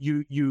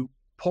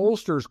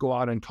pollsters go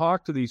out and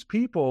talk to these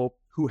people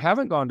who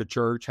haven't gone to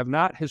church, have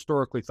not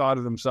historically thought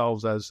of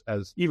themselves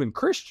as even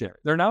Christian.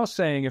 They're now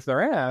saying, if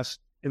they're asked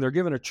and they're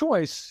given a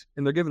choice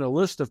and they're given a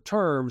list of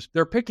terms,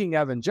 they're picking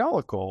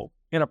evangelical.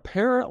 And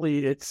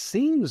apparently it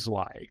seems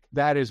like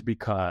that is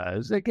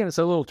because, again, it's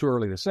a little too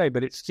early to say,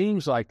 but it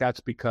seems like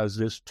that's because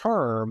this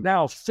term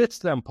now fits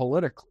them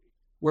politically.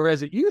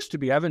 Whereas it used to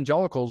be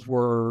evangelicals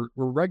were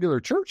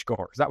regular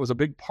churchgoers. That was a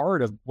big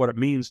part of what it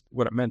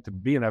meant to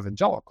be an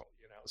evangelical.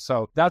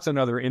 So that's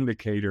another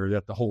indicator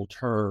that the whole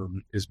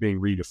term is being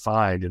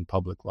redefined in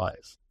public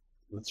life.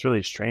 That's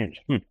really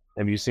strange.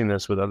 Have you seen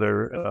this with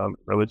other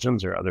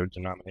religions or other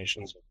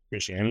denominations of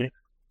Christianity?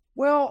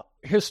 Well,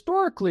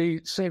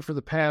 historically, say for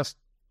the past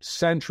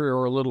century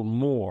or a little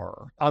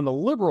more, on the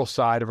liberal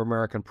side of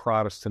American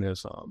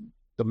Protestantism,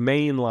 the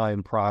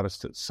mainline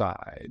Protestant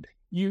side,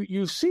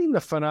 you've seen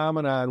the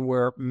phenomenon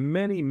where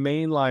many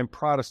mainline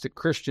Protestant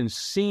Christians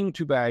seem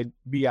to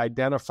be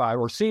identified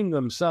or seem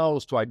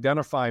themselves to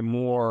identify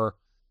more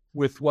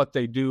with what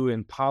they do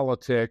in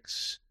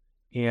politics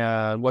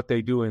and what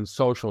they do in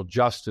social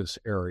justice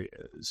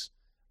areas,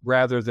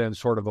 rather than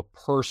sort of a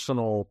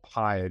personal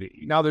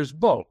piety. Now, there's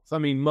both. I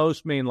mean,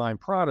 most mainline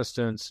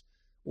Protestants,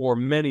 or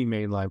many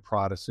mainline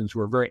Protestants who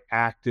are very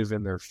active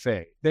in their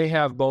faith, they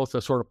have both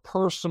a sort of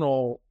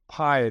personal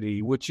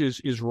piety, which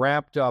is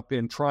wrapped up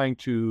in trying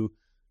to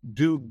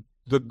do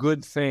the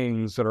good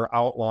things that are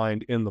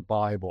outlined in the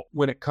Bible.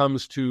 When it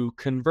comes to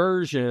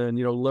conversion,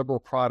 liberal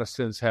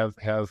Protestants have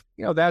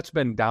that's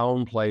been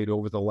downplayed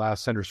over the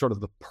last century, sort of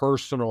the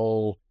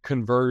personal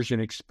conversion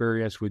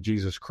experience with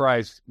Jesus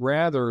Christ.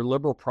 Rather,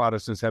 liberal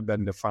Protestants have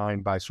been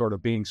defined by sort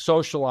of being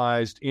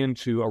socialized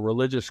into a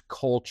religious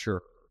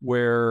culture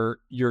where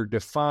you're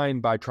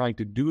defined by trying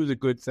to do the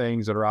good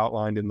things that are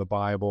outlined in the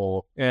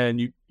Bible,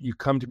 and you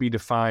come to be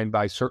defined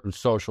by certain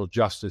social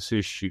justice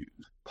issues.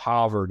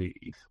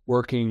 Poverty,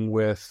 working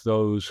with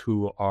those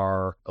who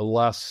are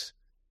less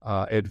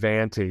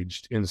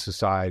advantaged in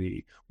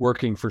society,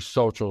 working for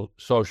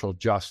social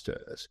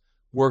justice,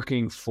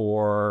 working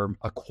for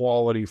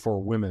equality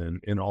for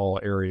women in all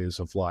areas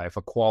of life,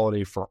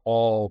 equality for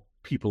all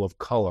people of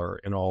color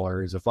in all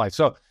areas of life.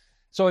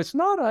 So it's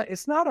not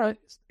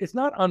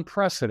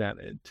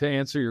unprecedented, to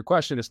answer your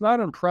question. It's not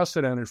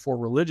unprecedented for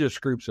religious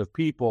groups of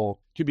people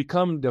to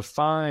become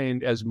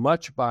defined as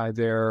much by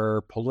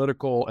their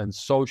political and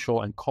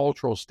social and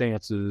cultural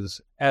stances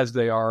as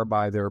they are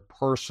by their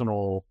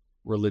personal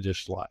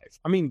religious life.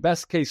 I mean,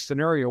 best case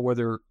scenario,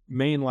 whether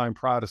mainline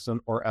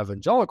Protestant or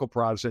evangelical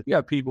Protestant, you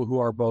have people who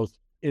are both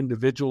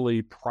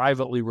individually,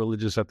 privately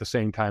religious at the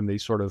same time. They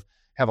sort of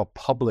have a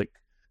public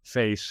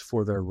face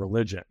for their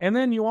religion. And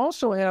then you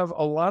also have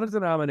a lot of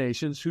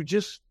denominations who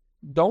just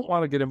don't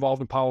want to get involved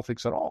in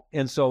politics at all.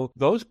 And so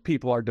those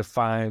people are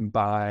defined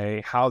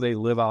by how they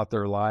live out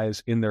their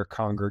lives in their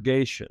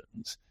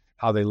congregations,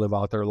 how they live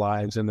out their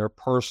lives in their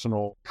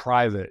personal,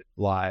 private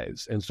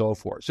lives, and so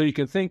forth. So you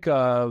can think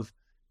of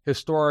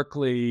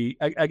historically,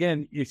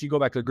 again, if you go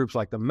back to groups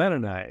like the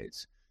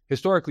Mennonites,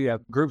 historically you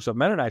have groups of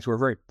Mennonites who are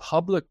very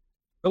public.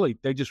 Really,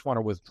 they just want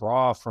to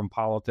withdraw from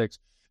politics,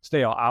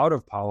 stay out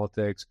of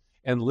politics,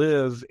 and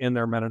live in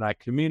their Mennonite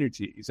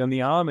communities. And the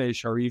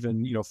Amish are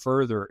even,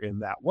 further in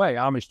that way.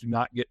 Amish do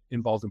not get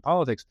involved in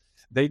politics.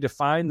 They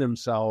define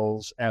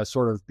themselves as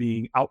sort of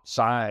being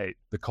outside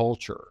the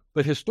culture.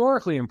 But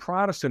historically in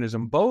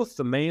Protestantism, both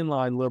the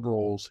mainline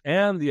liberals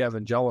and the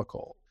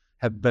evangelical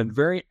have been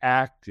very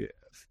active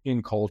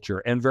in culture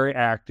and very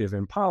active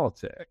in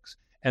politics.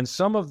 And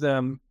some of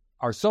them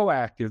are so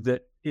active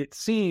that it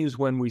seems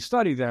when we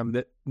study them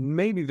that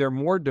maybe they're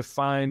more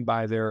defined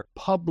by their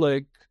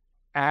public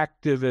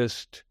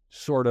activist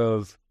sort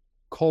of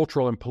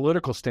cultural and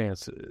political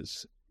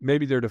stances.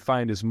 Maybe they're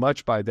defined as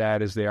much by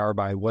that as they are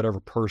by whatever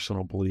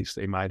personal beliefs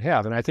they might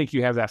have. And I think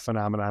you have that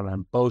phenomenon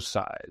on both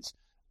sides,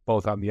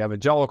 both on the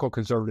evangelical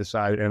conservative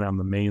side and on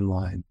the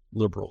mainline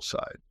liberal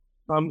side.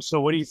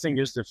 So what do you think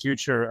is the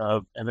future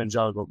of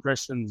evangelical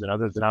Christians and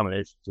other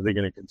denominations? Are they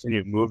going to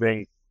continue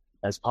moving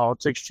as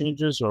politics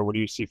changes, or what do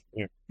you see from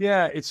here?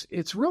 Yeah,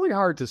 it's really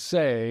hard to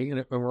say,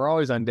 and we're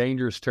always on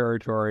dangerous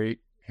territory,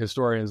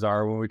 historians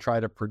are, when we try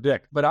to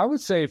predict. But I would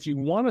say if you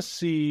want to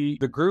see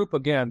the group,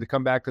 again, to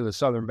come back to the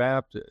Southern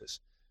Baptists,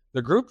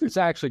 the group that's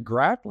actually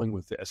grappling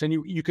with this, and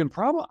you can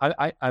probably,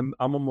 I'm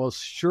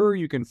almost sure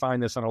you can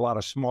find this on a lot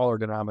of smaller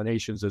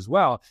denominations as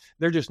well.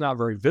 They're just not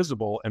very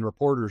visible, and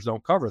reporters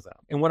don't cover them.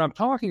 And when I'm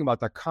talking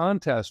about the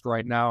contest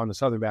right now in the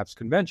Southern Baptist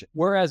Convention,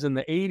 whereas in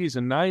the 80s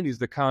and 90s,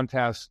 the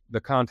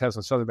contest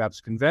in Southern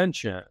Baptist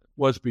Convention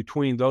was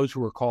between those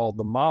who were called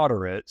the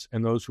moderates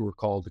and those who were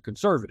called the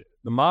conservatives.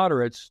 The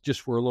moderates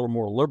just were a little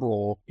more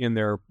liberal in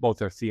both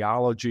their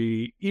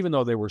theology, even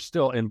though they were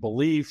still in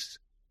beliefs.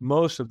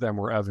 Most of them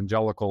were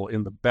evangelical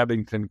in the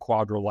Bebington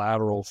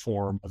quadrilateral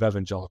form of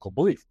evangelical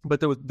belief. But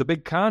the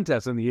big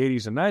contest in the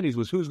 80s and 90s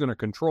was who's going to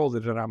control the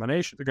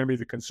denomination. They're going to be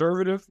the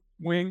conservative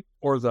wing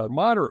or the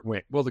moderate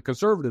wing. Well, the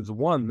conservatives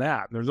won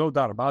that. There's no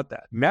doubt about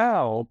that.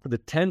 Now, the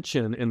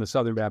tension in the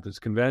Southern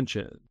Baptist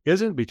Convention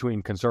isn't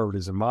between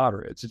conservatives and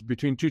moderates. It's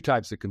between two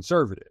types of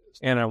conservatives.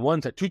 And on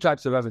one side, two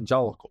types of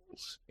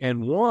evangelicals.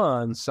 And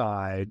one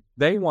side,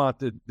 they want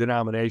the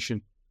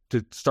denomination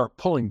to start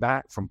pulling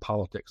back from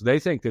politics. They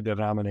think the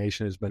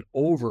denomination has been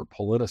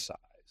over-politicized.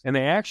 And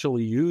they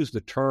actually use the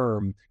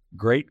term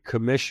Great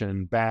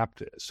Commission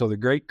Baptist. So the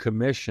Great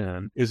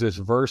Commission is this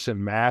verse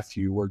in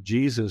Matthew where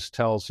Jesus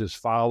tells his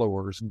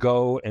followers,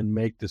 go and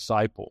make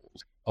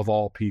disciples of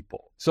all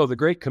people. So the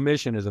Great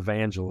Commission is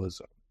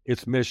evangelism.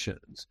 It's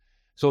missions.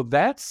 So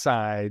that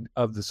side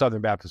of the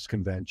Southern Baptist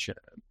Convention,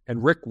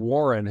 and Rick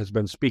Warren has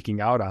been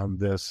speaking out on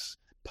this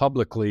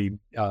publicly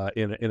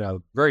in a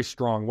very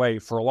strong way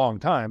for a long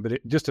time,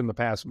 but just in the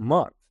past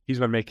month, he's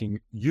been making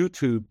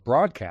YouTube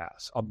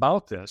broadcasts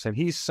about this, and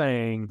he's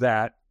saying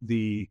that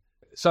the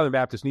Southern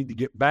Baptists need to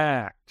get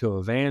back to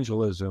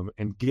evangelism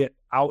and get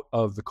out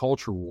of the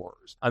culture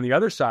wars. On the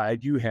other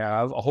side, you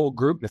have a whole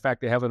group. In fact,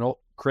 they have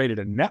created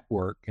a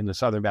network in the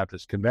Southern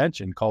Baptist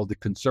Convention called the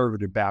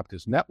Conservative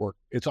Baptist Network.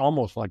 It's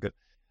almost like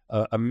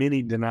a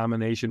mini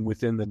denomination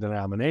within the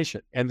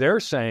denomination. And they're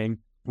saying,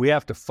 we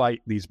have to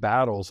fight these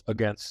battles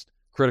against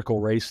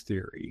critical race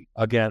theory,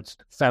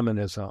 against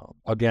feminism,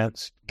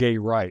 against gay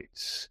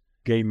rights,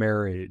 gay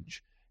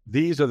marriage.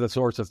 These are the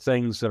sorts of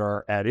things that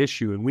are at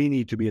issue, and we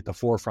need to be at the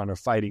forefront of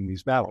fighting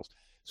these battles.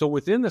 So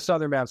within the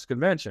Southern Baptist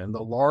Convention, the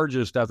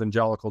largest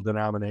evangelical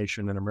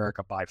denomination in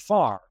America by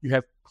far, you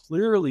have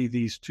clearly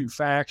these two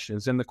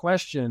factions. And the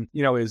question,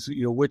 is,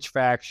 which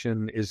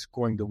faction is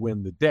going to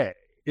win the day?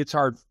 It's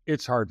hard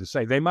to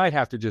say. They might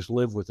have to just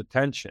live with the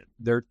tension.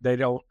 They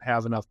don't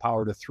have enough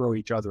power to throw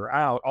each other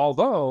out.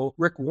 Although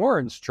Rick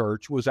Warren's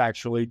church was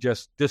actually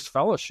just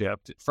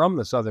disfellowshipped from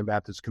the Southern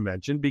Baptist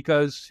Convention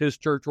because his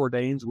church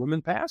ordains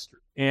women pastors.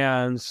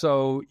 And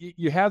so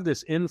you have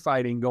this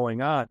infighting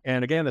going on.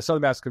 And again, the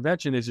Southern Baptist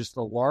Convention is just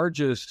the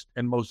largest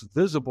and most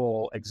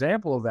visible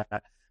example of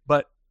that.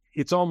 But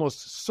it's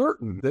almost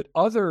certain that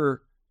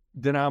other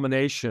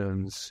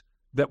denominations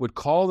that would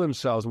call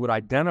themselves, would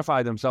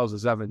identify themselves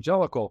as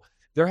evangelical,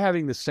 they're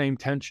having the same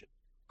tension.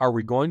 Are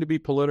we going to be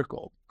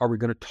political? Are we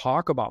going to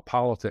talk about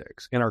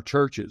politics in our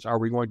churches? Are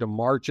we going to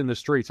march in the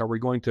streets? Are we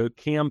going to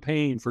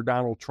campaign for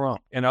Donald Trump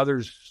and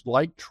others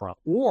like Trump?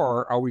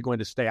 Or are we going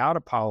to stay out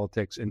of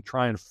politics and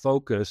try and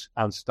focus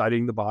on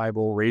studying the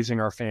Bible, raising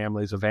our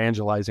families,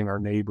 evangelizing our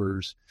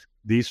neighbors,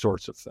 these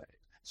sorts of things?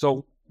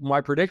 So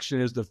my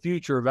prediction is the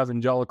future of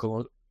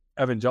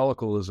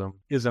evangelicalism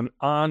is an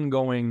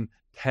ongoing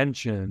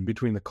tension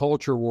between the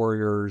culture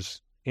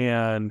warriors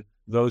and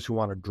those who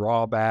want to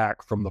draw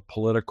back from the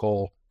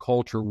political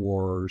culture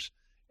wars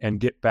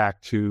and get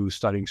back to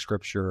studying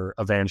scripture,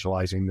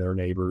 evangelizing their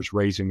neighbors,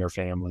 raising their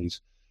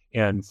families,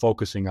 and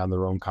focusing on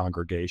their own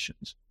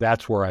congregations.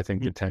 That's where I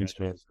think the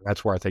tension is.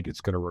 That's where I think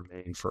it's going to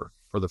remain for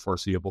the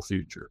foreseeable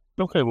future.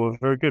 Okay, well,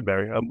 very good,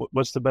 Barry.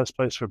 What's the best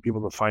place for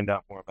people to find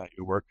out more about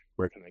your work?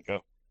 Where can they go?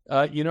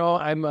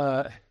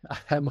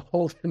 I'm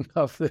old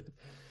enough that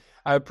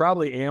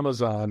probably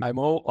Amazon. I'm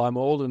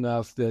old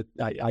enough that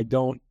I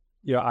don't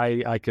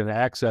I can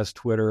access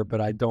Twitter,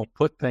 but I don't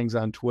put things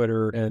on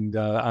Twitter. And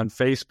on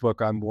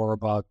Facebook, I'm more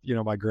about,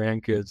 my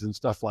grandkids and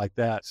stuff like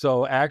that.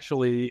 So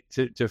actually,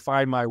 to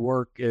find my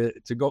work,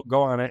 to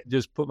go on it,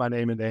 just put my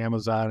name into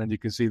Amazon and you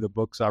can see the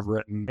books I've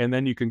written. And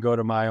then you can go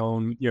to my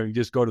own, you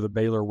just go to the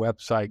Baylor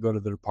website, go to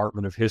the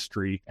Department of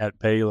History at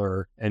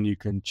Baylor, and you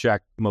can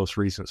check most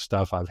recent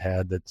stuff I've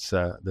had that's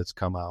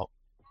come out.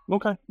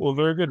 Okay. Well,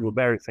 very good. Well,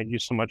 Barry, thank you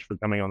so much for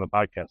coming on the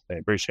podcast. I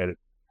appreciate it.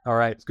 All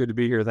right. It's good to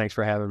be here. Thanks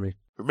for having me.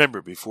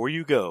 Remember, before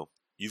you go,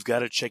 you've got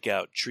to check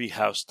out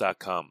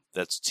treehouse.com.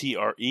 That's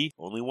TRE,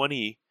 only one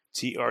E,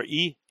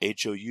 TREHOUSE.com.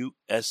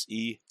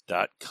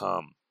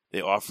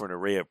 They offer an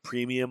array of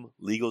premium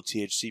legal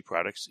THC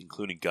products,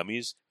 including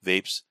gummies,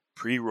 vapes,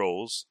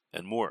 pre-rolls,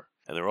 and more.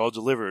 And they're all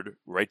delivered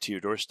right to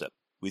your doorstep.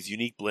 With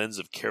unique blends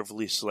of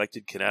carefully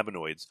selected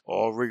cannabinoids,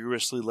 all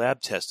rigorously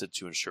lab tested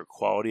to ensure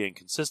quality and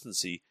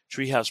consistency,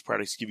 Treehouse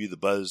products give you the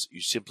buzz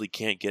you simply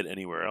can't get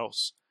anywhere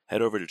else.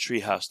 Head over to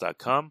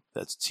treehouse.com,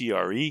 that's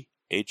TREHOUSE.com.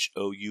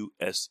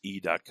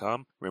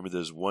 Remember,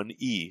 there's one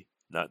E,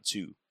 not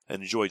two.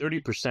 And enjoy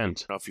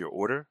 30% off your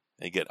order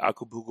and get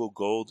Acapulco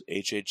Gold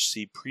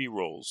HHC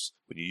pre-rolls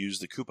when you use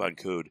the coupon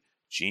code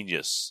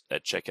GENIUS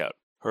at checkout.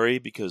 Hurry,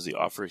 because the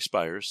offer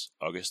expires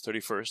August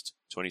 31st,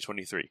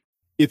 2023.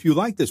 If you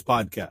like this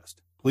podcast,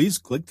 please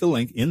click the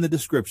link in the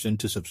description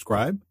to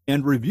subscribe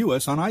and review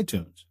us on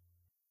iTunes.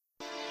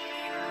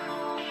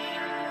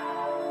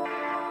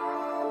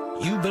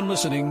 You've been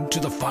listening to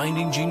the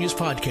Finding Genius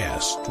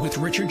podcast with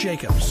Richard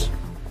Jacobs.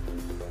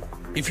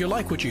 If you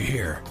like what you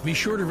hear, be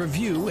sure to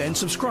review and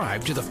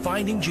subscribe to the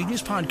Finding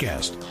Genius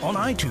podcast on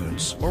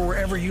iTunes or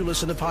wherever you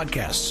listen to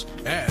podcasts.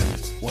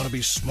 And want to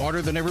be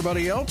smarter than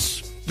everybody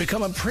else?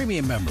 Become a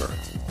premium member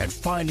at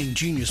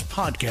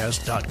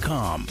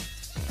findinggeniuspodcast.com.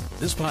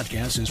 This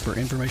podcast is for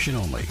information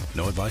only.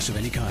 No advice of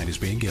any kind is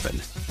being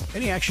given.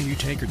 Any action you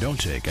take or don't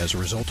take as a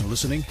result of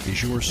listening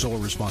is your sole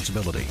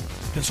responsibility.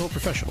 Consult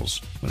professionals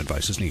when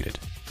advice is needed.